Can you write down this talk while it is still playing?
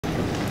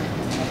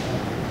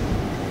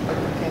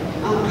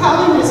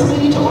Calling this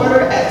meeting to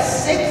order at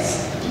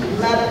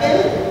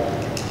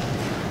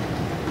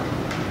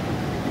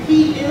 6:11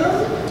 p.m.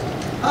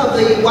 of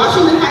the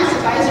Washington Heights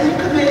Advisory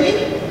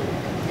Committee.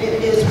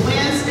 It is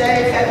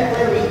Wednesday,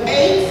 February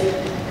 8th.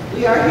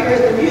 We are here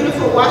at the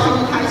beautiful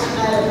Washington Heights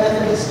United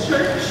Methodist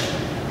Church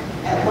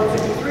at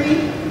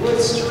 153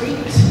 Wood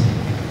Street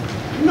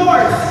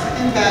North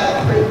in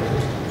Battle Creek.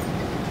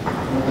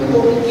 We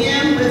will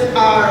begin with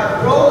our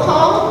roll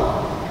call,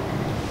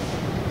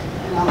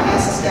 and I'll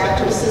ask the staff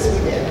to assist me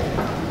there.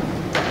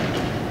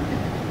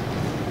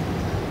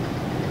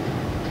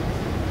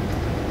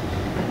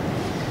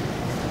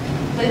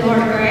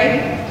 Lenore Gray.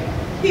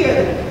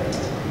 Here.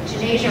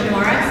 Janasia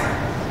Morris.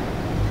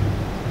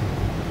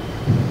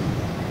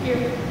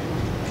 Here.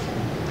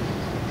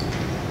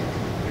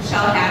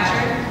 Rochelle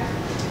Hatcher.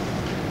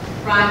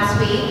 Ron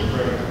Sweet.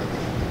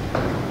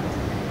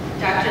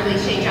 Dr.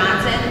 Leisha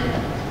Johnson.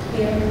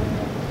 Here.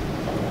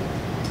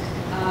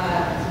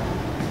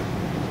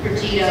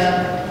 Brigida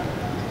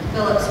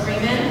Phillips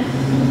Freeman.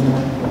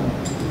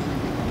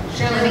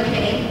 Shirley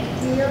McKay.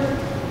 Here.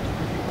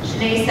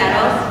 Shanae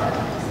Settles.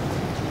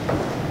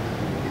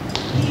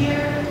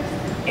 Here.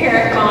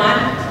 Eric Vaughn.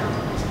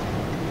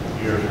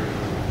 Here.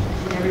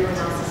 And everyone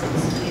else is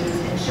excused.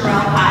 And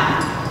Sherelle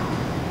Patton.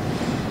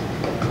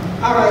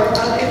 All right,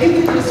 if you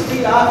could just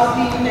read off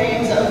the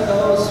names of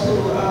those who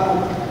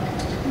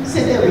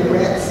said their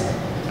regrets.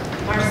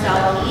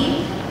 Marcel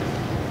Heath.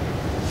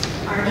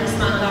 Arnice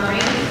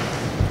Montgomery.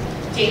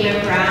 Damon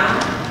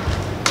Brown.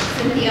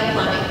 Cynthia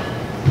Fleming.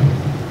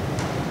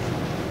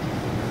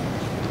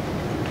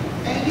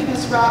 Thank you,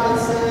 Ms.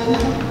 Robinson.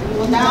 We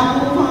will now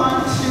move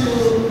on to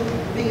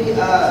the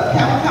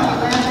Calhoun County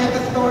Landbank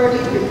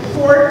Authority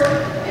report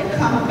and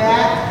come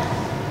back.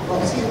 Well,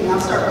 excuse me, I'll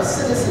start with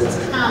citizens'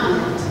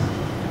 comment.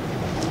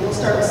 We'll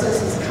start with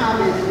citizens'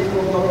 comment, and then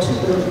we'll go to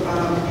the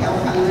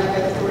Calhoun County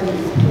Landbank Authority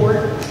report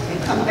and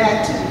come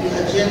back to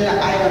the agenda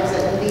items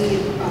that need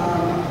a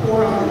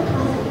quorum and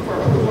approval for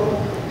approval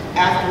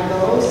after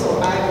those. So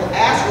I will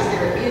ask, is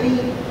there any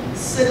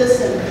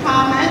citizen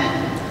comment?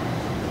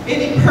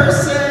 Any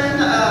person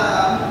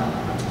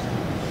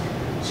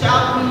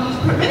shall be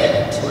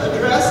permitted to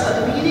address a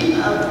meeting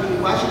of the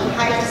Washington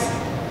Heights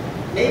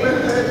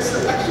Neighborhood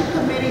Selection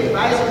Committee,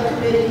 Advisory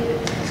Committee,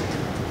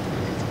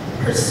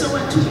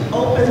 pursuant to the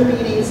Open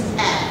Meetings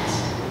Act.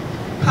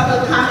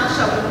 Public comment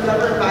shall be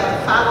governed by the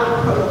following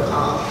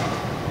protocol.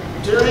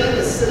 During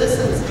the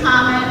citizen's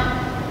comment,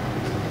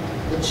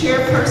 the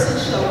chairperson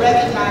shall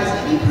recognize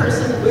any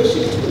person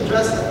wishing to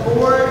address the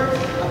board.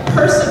 A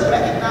person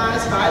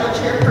recognized by the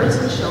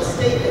chairperson shall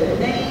state their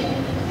name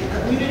and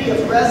community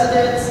of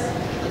residence.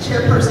 The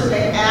chairperson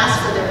may ask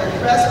for their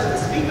address, but the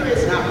speaker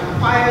is not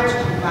required to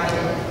provide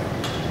it.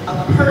 A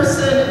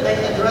person may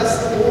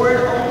address the board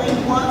only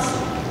once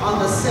on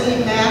the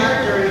same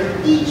matter during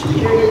each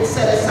period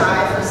set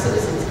aside for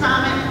citizens'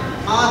 comment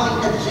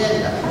on the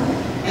agenda,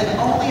 and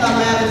only on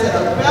matters that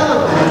are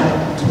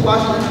relevant to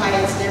Washington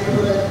Heights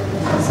Neighborhood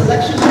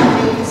Selection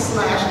Committee /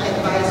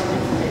 Advisory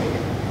Committee.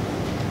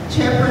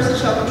 Chairperson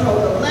shall control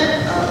the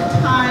length of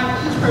time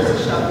each person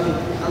shall be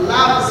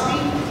allowed to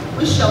speak,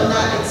 which shall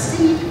not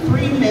exceed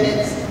 3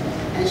 minutes,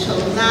 and shall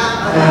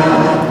not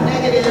allow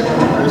negative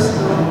or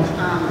personal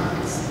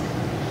comments.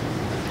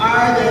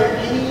 Are there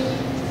any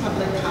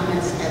public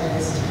comments at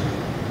this time?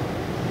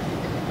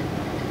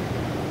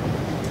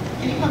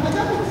 Any public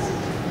comments?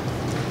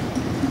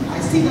 I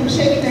see them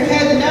shaking their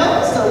head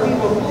no, so we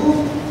will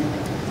move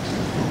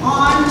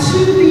on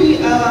to the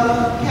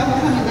Calhoun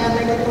County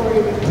Landbank Authority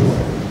report.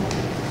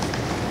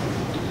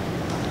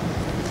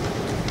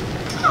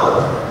 Oh,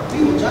 we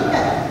will jump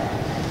back.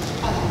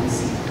 I didn't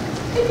see.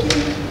 Thank you.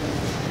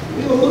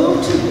 We will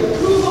move to the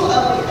approval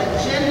of the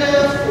agenda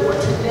for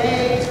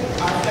today,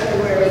 our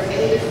February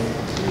 8th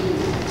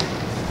meeting.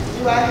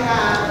 Do I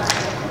have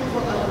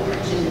approval of the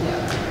agenda?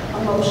 A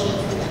motion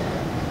for that.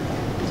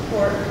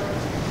 Support.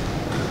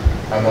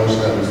 I motion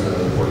that we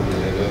support the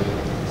agenda.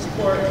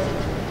 Support.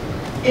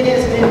 It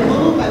has been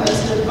moved by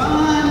Mr.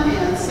 Vaughn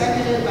and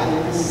seconded by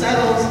Ms.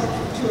 Settles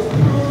to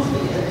approve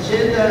the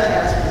agenda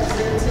as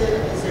presented.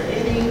 Is there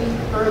any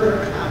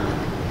further comment?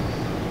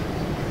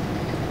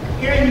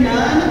 Hearing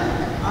none,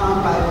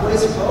 by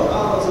voice vote,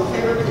 all those in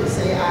favor, please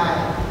say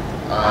aye.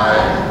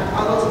 Aye.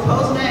 All those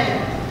opposed,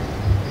 nay.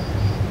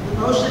 The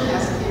motion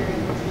has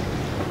carried.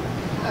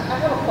 I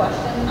have a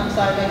question. I'm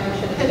sorry, maybe we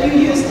should. Can you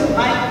use the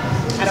mic?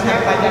 I don't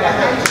have my behind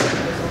dad. you.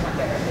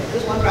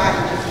 There's one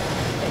behind you.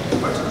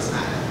 Or to the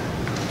side.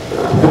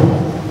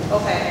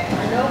 Okay,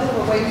 I know we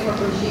were waiting for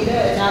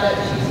Brigida, and now that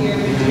she's here,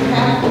 we do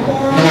have the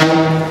quorum.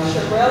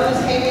 Sherelle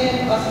just came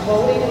in, us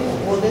voting.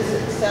 Will it be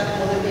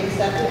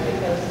accepted?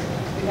 Because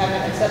we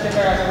haven't accepted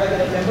her as a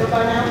regular member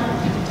by now.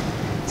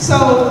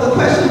 So the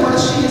question was,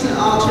 she is an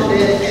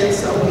alternate, and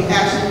so we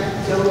actually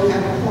don't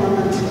have a quorum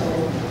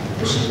until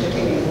Brigida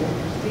came in.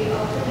 The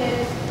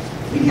alternate.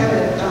 We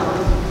haven't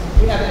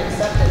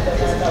accepted that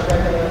as our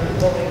regular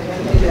voting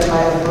member. That's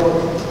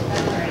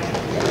right.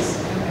 Yes.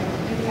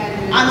 You can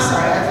move. I'm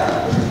sorry,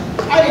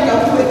 I didn't know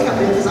who had come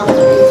in because I was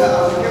reading the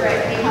You're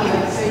right, thank you.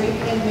 So you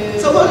can move.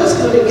 So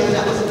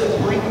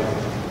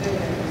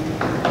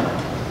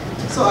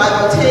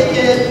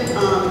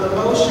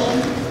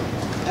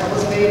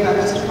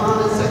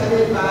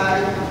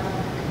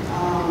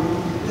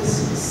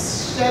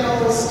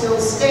schedule still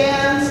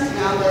stands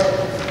now that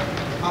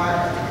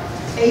our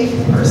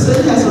 8th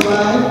person has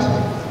arrived.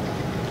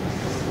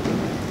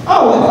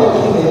 Oh, well, thank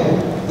you there.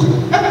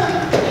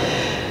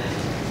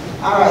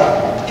 All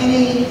right,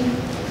 any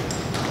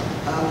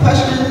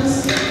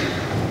questions,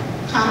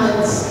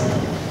 comments?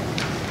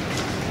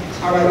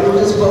 All right, we'll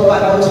just vote by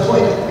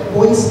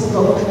voice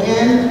vote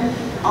again.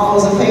 All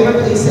those in favor,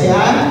 please say aye.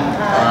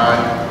 Aye.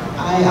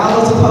 Aye. All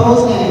those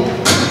opposed, nay.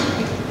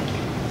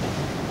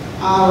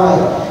 All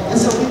right, and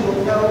so we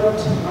will note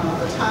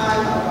the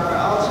time of our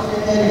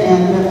alternate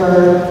and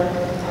member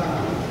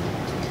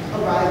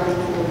arriving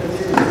for the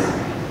minutes.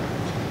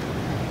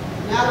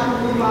 Now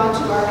we move on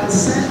to our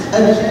consent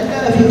agenda.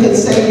 If you could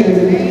say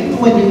your name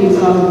when you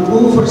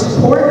move for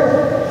support,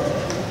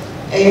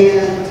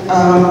 and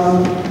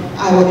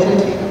I will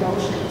entertain a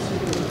motion to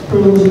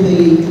approve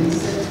the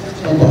consent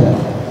agenda.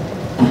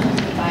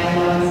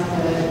 Bylaws,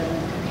 the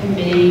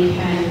committee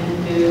can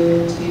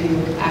move to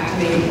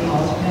activate the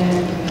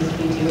alternate because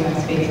we do have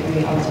space for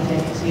the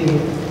alternate to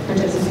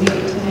participate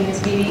in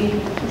tonight's meeting,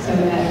 so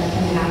that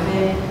can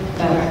happen.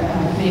 But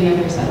committee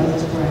member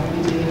Settles is correct.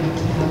 We do have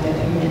to have the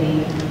committee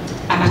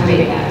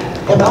activate that.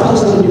 If I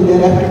was going to do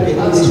that after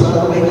getting these two out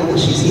of the way now that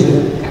she's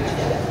here.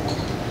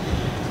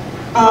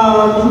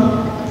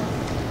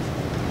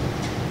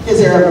 Is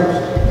there a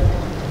motion?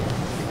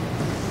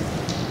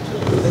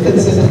 The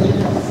consent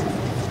agenda.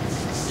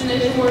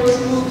 Senator Morris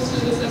moves to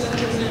accept the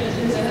consent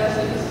agenda as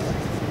is.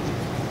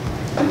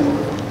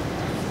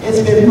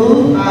 It's been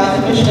moved by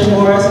Commissioner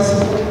Morris and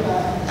supported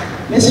by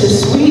Mr.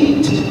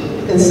 Sweet to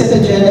the consent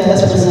agenda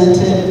as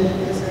presented.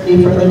 Is there any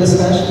further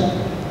discussion?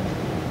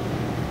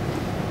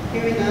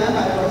 Hearing none,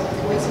 by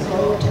voice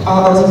vote.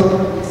 All those in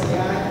favor, please say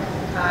aye.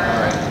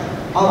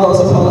 Aye. All those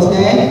opposed,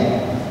 nay.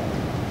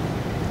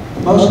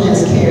 The motion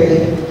is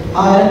carried.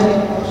 I'll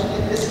entertain a motion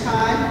at this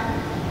time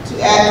to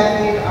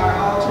activate our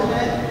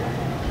alternate,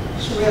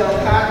 Sherelle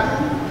Cotton,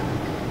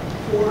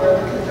 for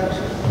the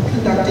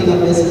conducting of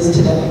business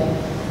today.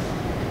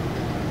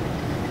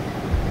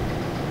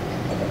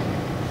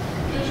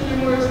 Commissioner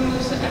Morris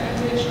moves to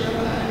activate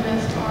Sherelle and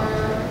as our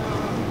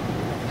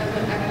as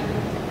an active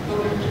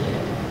voter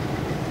today.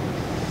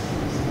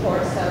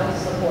 Support, Settles,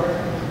 support.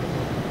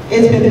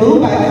 It's been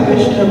moved by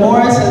Commissioner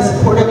Morris and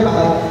supported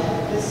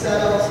by Ms.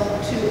 Settles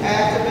to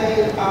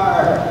activate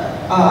our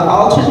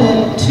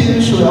alternate to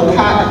Sherelle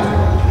Cotton for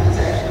the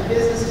transaction of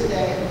business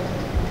today.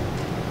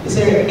 Is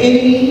there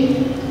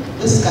any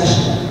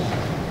discussion?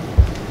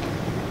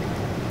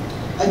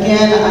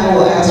 Again, I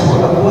will ask for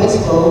a voice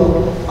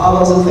vote.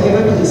 All those in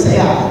favor, please say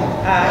aye.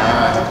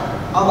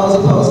 Aye. All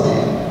those opposed,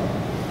 nay.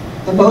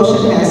 The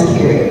motion has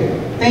carried.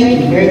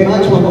 Thank you very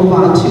much. We'll move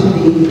on to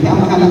the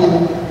Calhoun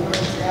County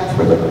staff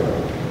report.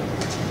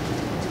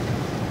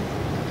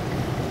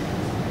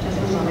 Just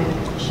a moment.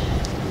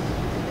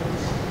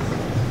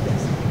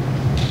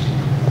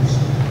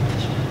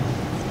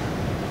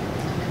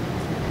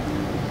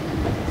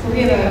 So we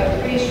have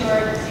a pretty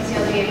short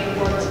CCLDA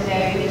report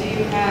today. We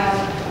do have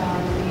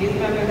the youth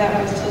member that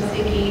we're still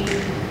seeking.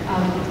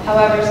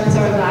 However, since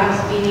our last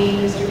meeting,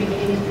 Mr.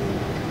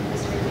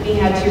 McKinney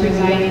had to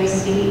resign his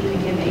seat.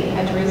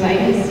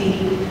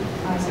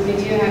 So we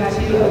do have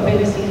 2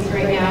 open seats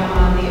right now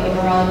on the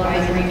overall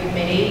advisory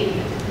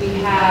committee. We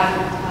have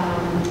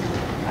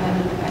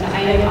an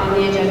item on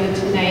the agenda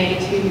tonight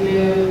to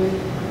move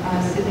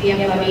Cynthia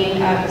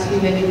Fleming up to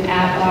an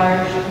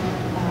at-large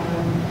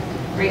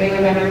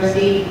regular member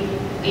seat,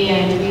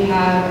 and we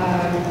have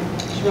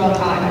Sherelle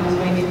Cotton who's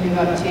going to move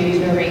up to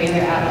a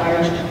regular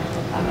at-large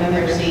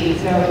member seat.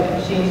 So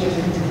she was just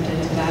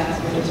consented to that,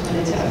 so we just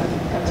wanted to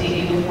update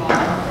you with all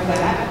for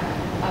that.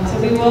 So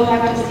we will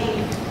have to seek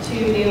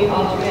 2 new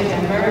alternate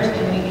members,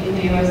 and we can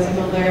do a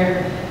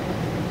similar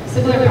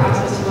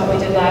process to what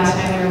we did last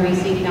time, where we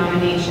seek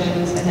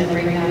nominations and then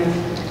bring them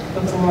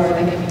before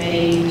the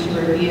committee to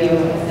review,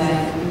 and then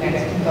you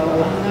guys can vote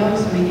on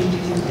those. So we can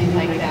do something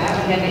like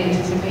that. We hadn't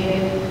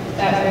anticipated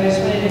that, so I just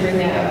wanted to bring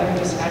that up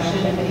for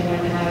discussion. If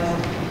anyone has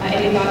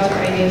any thoughts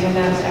or ideas on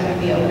that, so I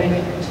would be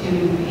open to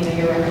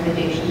your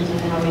recommendations on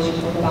how we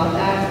should go about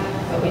that.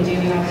 But we do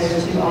have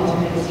those 2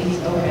 alternate seats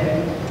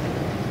open.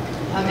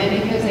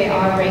 And because they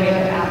are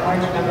regular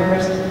at-large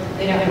members,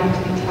 they don't have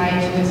to be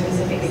tied to a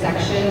specific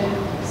section.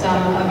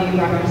 Some of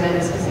you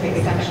represent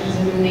specific sections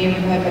in the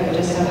neighborhood, but it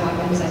just so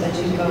happens that the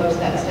 2 votes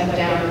that step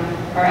down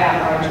are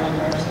at-large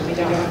members, so we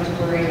don't have to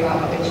worry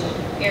about which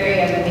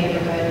area of the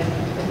neighborhood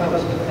the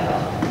votes would fill.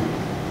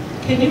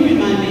 Can you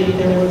remind me if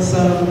there was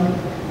some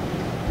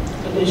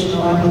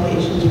additional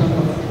applications from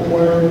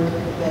before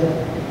that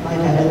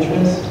might have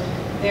interest?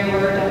 There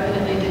were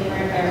definitely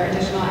different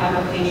additional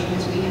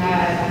applications. We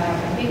had,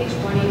 I think,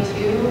 22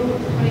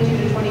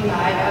 to 25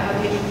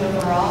 applications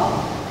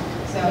overall.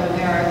 So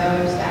there are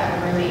those that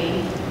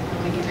remain.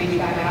 We can reach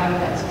back out if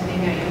that's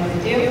something that you want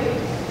to do.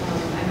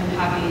 I'm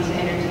happy to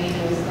entertain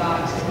those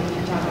thoughts, and we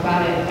can talk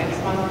about it next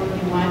month if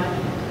you want.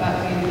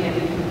 But we can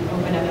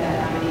open up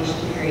that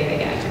nomination period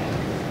again.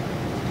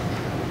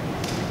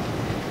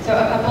 So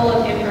a couple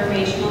of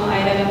informational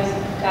items.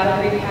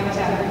 Battle Creek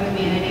Habitat for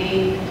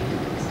Humanity,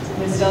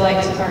 would still like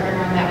to partner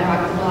on that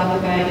Rock the Block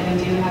event, and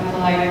we do have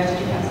flyers.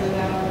 Did you pass those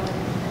out?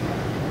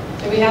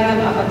 So we have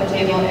them up at the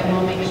table, and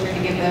we'll make sure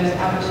to get those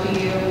out to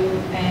you.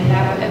 And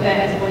that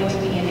event is going to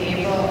be in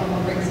April, and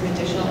we'll bring some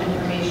additional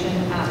information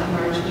at the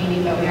March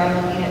meeting, but we are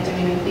looking at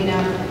doing a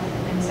cleanup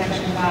in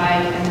Section 5,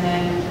 and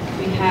then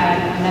we had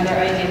another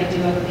idea to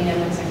do a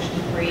cleanup in Section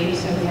 3,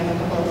 so we have a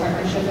couple of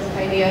partnership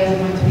ideas,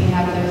 and once we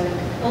have those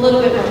a little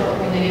bit more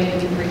formulated,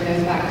 we can bring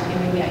those back to you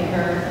and get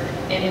your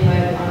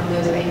input on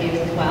those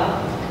ideas as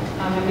well.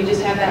 And we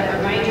just have that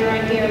reminder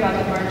on here about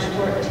the March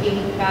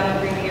 14th Battle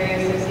Creek Area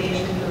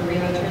Association for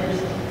Realtors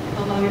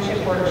Homeownership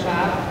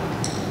Workshop.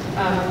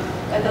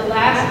 At the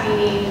last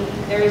meeting,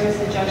 there was a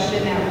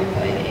suggestion that we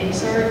put an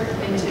insert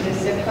into the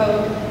zip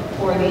code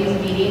for these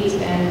meetings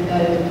and the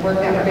work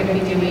that we're going to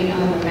be doing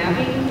on the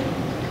mapping.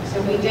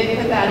 So we did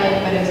put that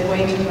in, but it's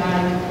going to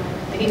run,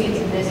 I think it's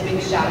in this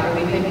week's shop, or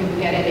we couldn't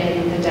get it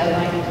in the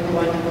deadline for the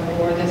one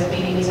before this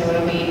meeting, so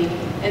it'll be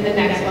in the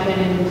next one,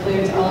 and it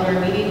includes all of our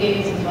meeting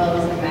dates as well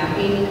as the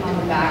mapping on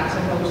the back, so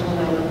folks will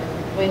know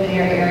when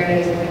their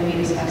areas are going to be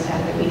discussed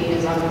at the meeting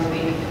as long as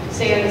we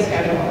stay on the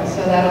schedule.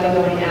 So that'll be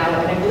going out,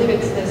 and I believe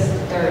it's this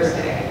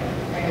Thursday,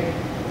 right?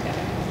 Yeah.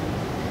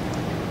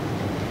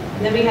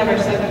 And then we have our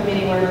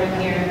subcommittee work on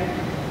here.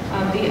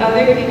 The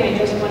other thing I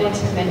just wanted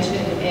to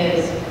mention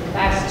is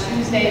last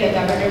Tuesday, the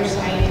governor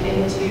signed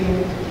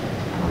into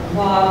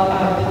law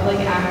Public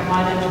Act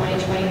 1 of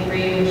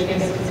 2023, which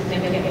gives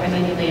significant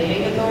funding to land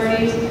bank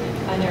authorities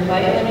under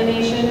blight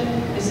elimination.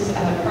 This is a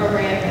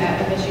program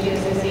that the Michigan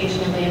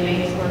Association of Land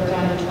Banks worked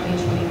on in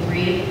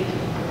 2023.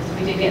 So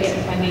we did get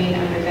some funding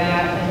under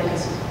that, and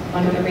it's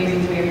one of the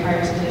reasons we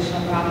acquired some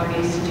additional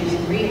properties to do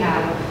some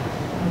rehab.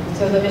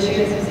 So the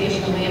Michigan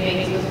Association of Land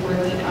Banks was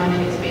working on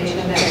an expansion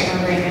of that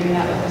program and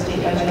met with the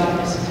state budget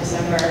office in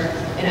December.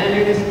 And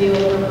under this new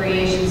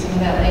appropriation, some of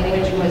that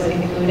language was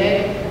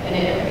included, and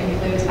it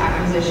includes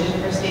acquisition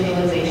for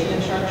stabilization of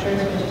structures,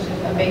 which is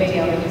a big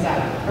deal because that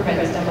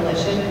prevents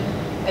demolition.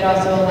 It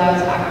also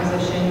allows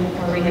acquisition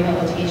for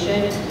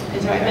rehabilitation.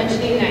 And so I'm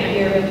mentioning that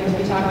here because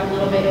we talked a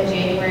little bit in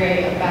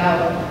January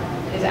about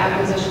is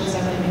acquisition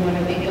something we want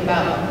to think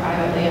about for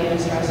privately owned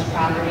distressed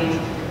properties.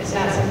 It's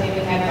not something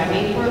we had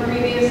funding for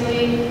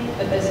previously,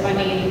 but this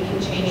funding can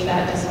change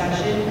that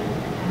discussion.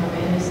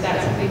 And is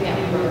that something that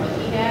we were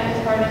looking at as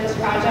part of this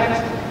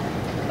project?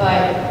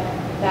 But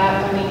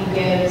that funding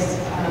gives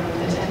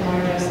the 10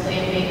 largest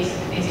land banks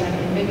based on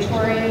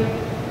inventory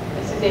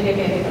a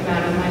significant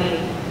amount of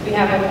money. We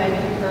haven't been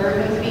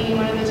confirmed as being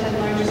one of the 10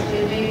 largest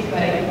land banks,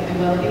 but I think we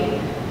will be.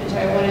 And so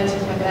I wanted to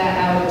put that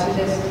out to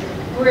this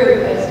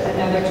group as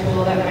another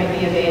tool that might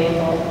be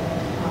available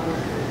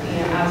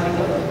as we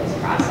go through this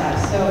process.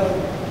 So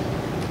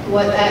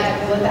what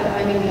that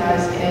funding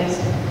does is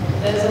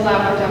it does allow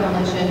for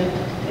demolition,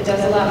 it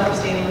does allow for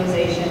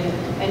stabilization,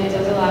 and it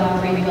does allow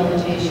for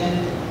rehabilitation.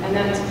 And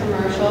that's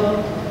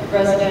commercial,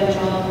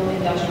 residential,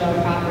 industrial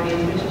properties,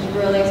 which is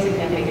really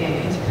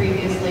significant because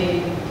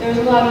previously there was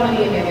a lot of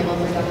money available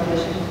for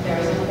demolition. There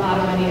was a lot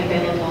of money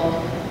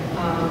available,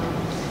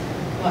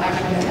 well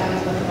actually that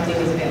was what the money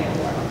was available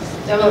for,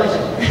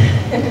 demolition.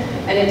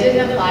 And it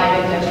didn't apply to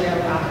industrial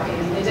properties.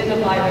 It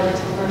didn't apply really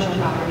to commercial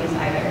properties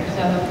either.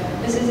 So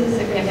this is a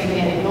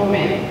significant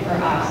moment for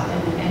us.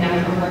 And as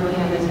we're working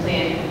on this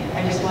plan,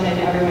 I just wanted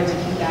everyone to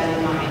keep that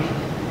in mind.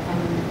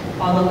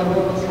 All of the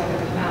rules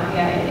haven't come out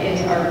yet. It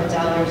is ARPA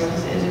dollars.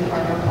 This is an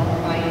ARPA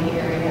qualifying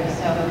area.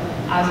 So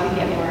as we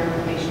get more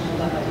information,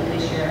 we'll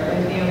definitely share it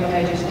with you. But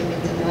I just think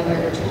it's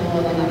another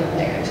tool and another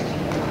layer to keep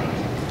in mind.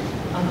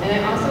 And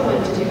I also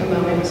wanted to take a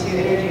moment to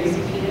introduce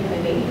Peter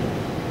Finney,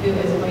 who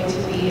is going to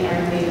be our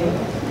new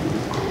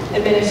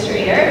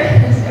administrator.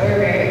 So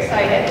we're very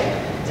excited.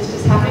 This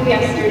just happened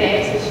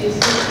yesterday, so she's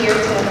here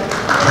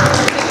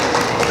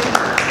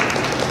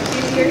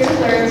to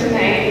learn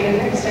tonight, and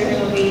the next time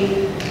she'll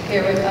be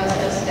here with us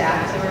as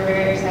staff. So we're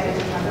very excited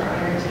to have her on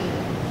our team.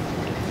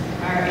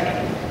 All right.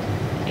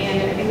 And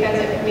I think that's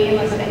it for me,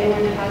 unless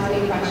anyone has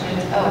any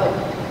questions. Oh,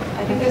 I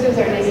think this was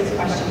our nicest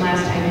question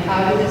last time.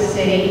 How did the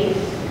city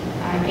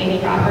gain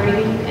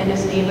property in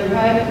this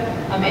neighborhood?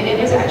 And it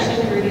was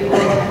actually through the old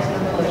tax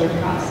foreclosure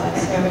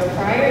process. So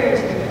prior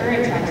to the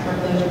current tax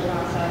foreclosure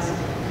process,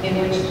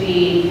 in which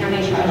the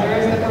county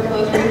treasurer is the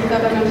foreclosure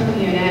governmental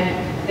unit,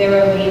 there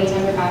were liens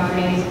on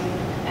properties,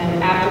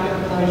 and after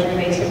foreclosure,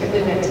 they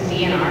typically went to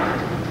DNR.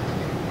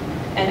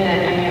 And then,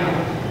 I know,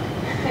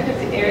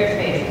 it's Eric's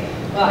face.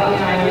 Well,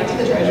 I went to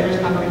the treasurer's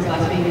conference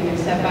last week, and it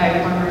was set by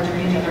former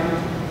Attorney General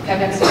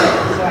Kevin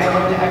Smith, so I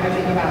learned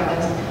everything about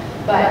this.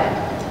 But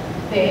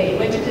they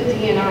went to the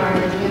DNR,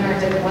 and the DNR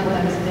didn't want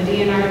them, so the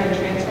DNR then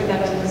transferred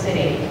them to the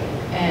city.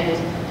 And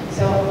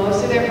so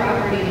most of their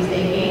properties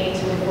they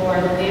gained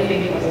before the land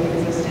bank was in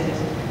existence.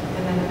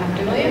 And then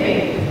after the land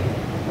bank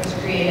was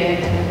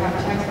created and the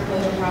tax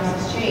foreclosure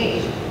process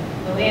changed,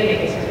 the land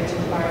bank started to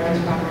acquire those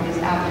properties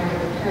after the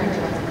current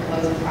tax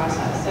foreclosure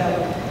process. So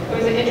it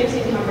was an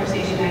interesting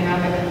conversation I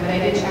had with them, but I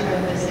did check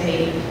with the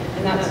city,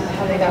 and that's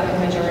how they got the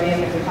majority of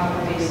their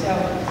properties. So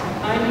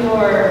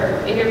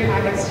in your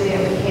packets today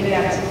that we handed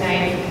out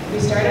tonight, we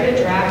started a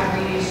draft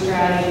reuse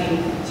strategy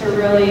to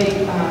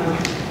really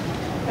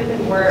put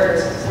in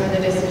words some of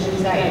the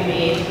decisions that you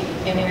made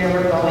and where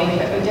we're going.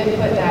 But we did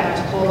put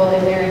that total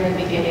in there in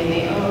the beginning.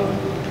 They own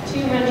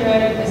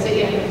the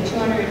city owns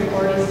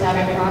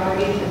 247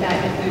 properties, but that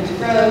includes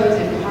roads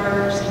and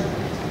parks,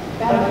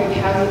 Battle Creek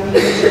housing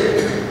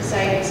unit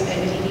sites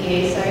and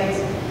DDA sites.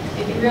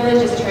 If you really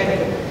just try to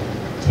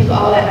take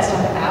all that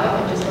stuff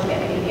out and just look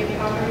at vacant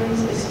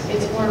properties,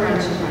 it's more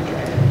around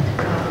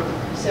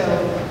 200. So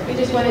we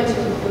just wanted to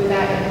include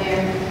that in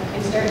there and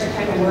start to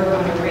kind of work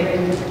on a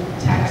written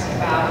text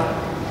about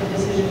the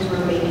decisions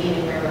we're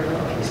making and where we're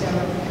going. So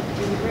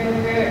we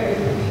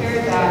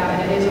prepared that,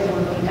 but it is a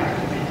working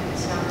document.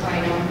 It's not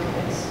final.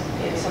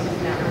 It's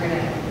something that we're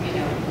going to,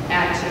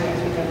 add to as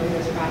we go through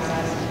this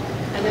process.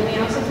 And then we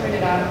also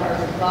printed out our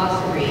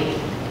glossary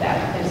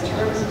that is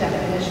terms and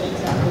definitions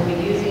that we'll be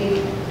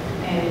using.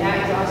 And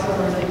that is also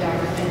a working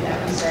document that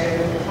we started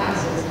with the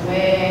classes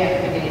way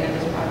at the beginning of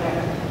this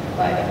project.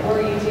 But if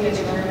we're using a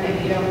term that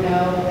you don't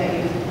know, that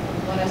you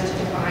want us to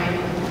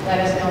define, let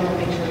us know and we'll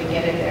make sure we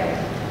get it there.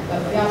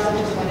 But we also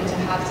just wanted to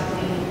have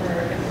something for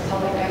if the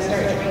public does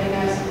start joining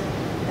us,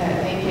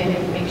 that they can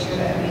make sure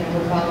that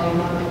we're following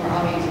along and we're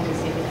all using the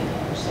same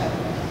language. So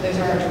those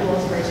are our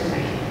tools for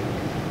tonight.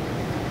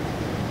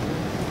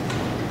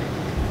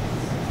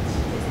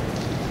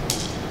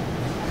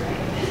 All right.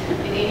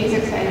 And Amy's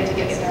excited to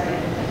get started.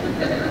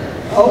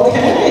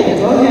 Okay,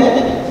 go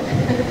ahead.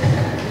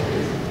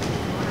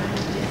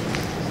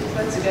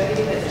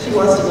 She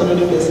wants to go to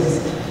new business.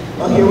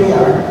 Well, here we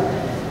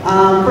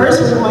are.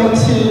 First, we're going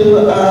to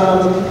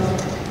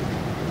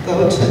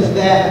go to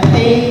that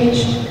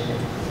page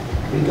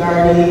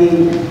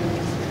regarding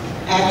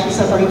action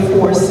summary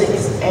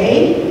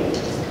 46A.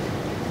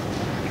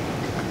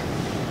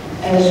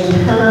 As you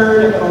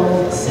heard,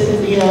 both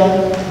Cynthia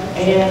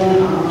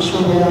and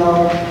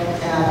Sherelle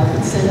have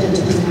consented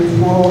to move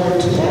forward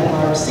to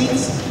at-large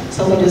seats, so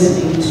we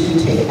just need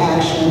to take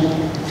action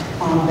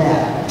on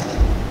that.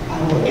 I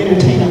will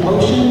entertain a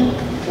motion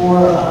for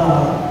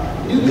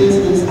new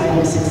business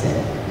item 6A.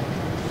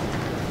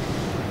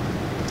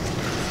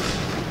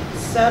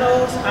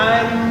 Settles,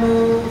 I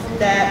move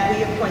that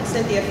we appoint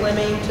Cynthia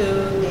Fleming to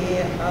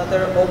the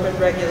other open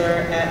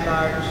regular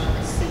at-large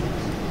seat.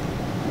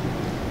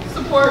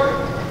 Support.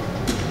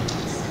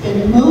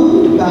 Been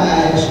moved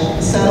by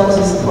Settles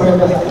and supported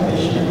by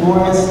Commissioner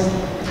Morris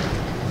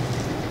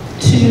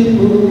to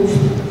move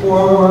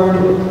forward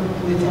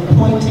with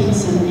appointing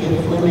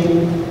Cynthia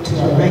Fleming to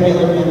a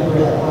regular member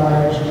at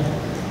large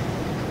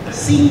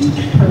seat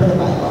per the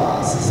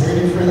bylaws. Is there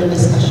any further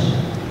discussion?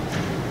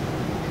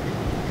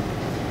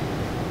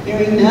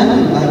 Hearing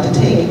none, I'd like to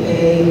take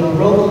a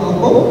roll call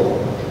vote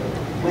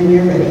when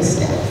you're ready,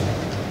 staff.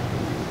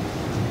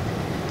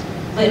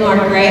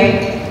 Lenore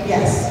Gray,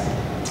 Yes.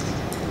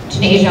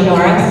 Janasia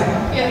Morris,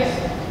 Yes.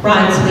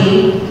 Ron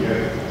Sweet,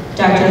 Yes.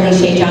 Dr.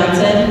 Alicia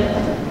Johnson,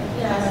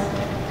 Yes.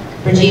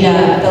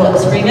 Brigida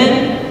Phillips Freeman,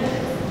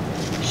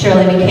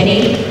 Shirley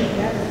McKinney,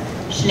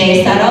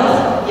 Shanae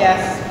Settles,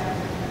 Yes.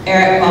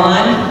 Eric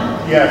Vaughn,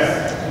 Yes.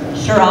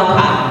 Sherelle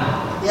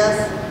Cobb.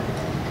 Yes.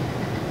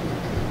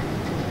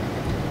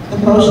 The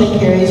motion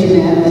carries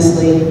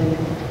unanimously.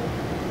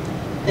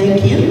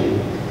 Thank you.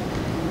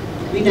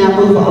 We now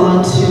move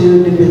on to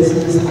new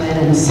business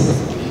item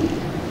 6B.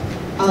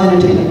 I'll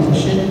entertain a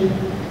motion.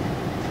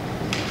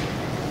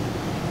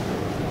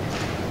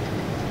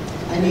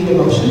 I need a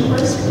motion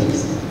first,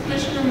 please.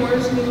 Commissioner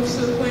Morris moves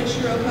to appoint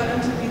Cheryl Cotton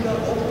to be the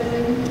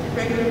open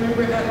regular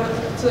member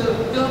to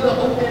fill the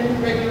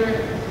open regular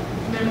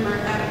member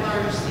at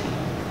large seat.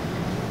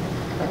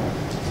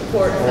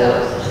 Support.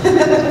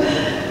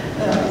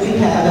 We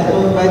have it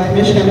moved by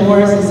Commissioner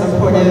Morris and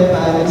supported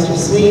by Mr.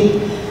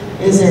 Sweet.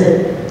 Is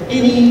there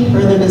any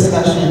further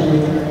discussion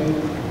regarding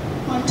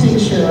appointing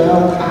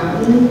Cheryl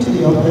Cotton to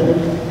the open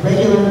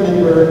regular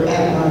member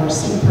at large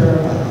seat per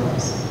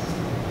bylaws?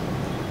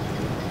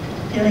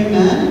 Hearing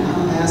none,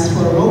 I'll ask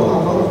for a roll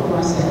call vote from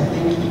our staff.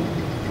 Thank you.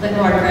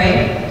 Lenore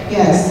Gray,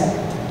 Yes.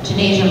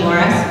 Janasia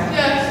Morris,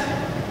 Yes.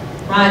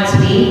 Ron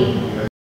Sweet,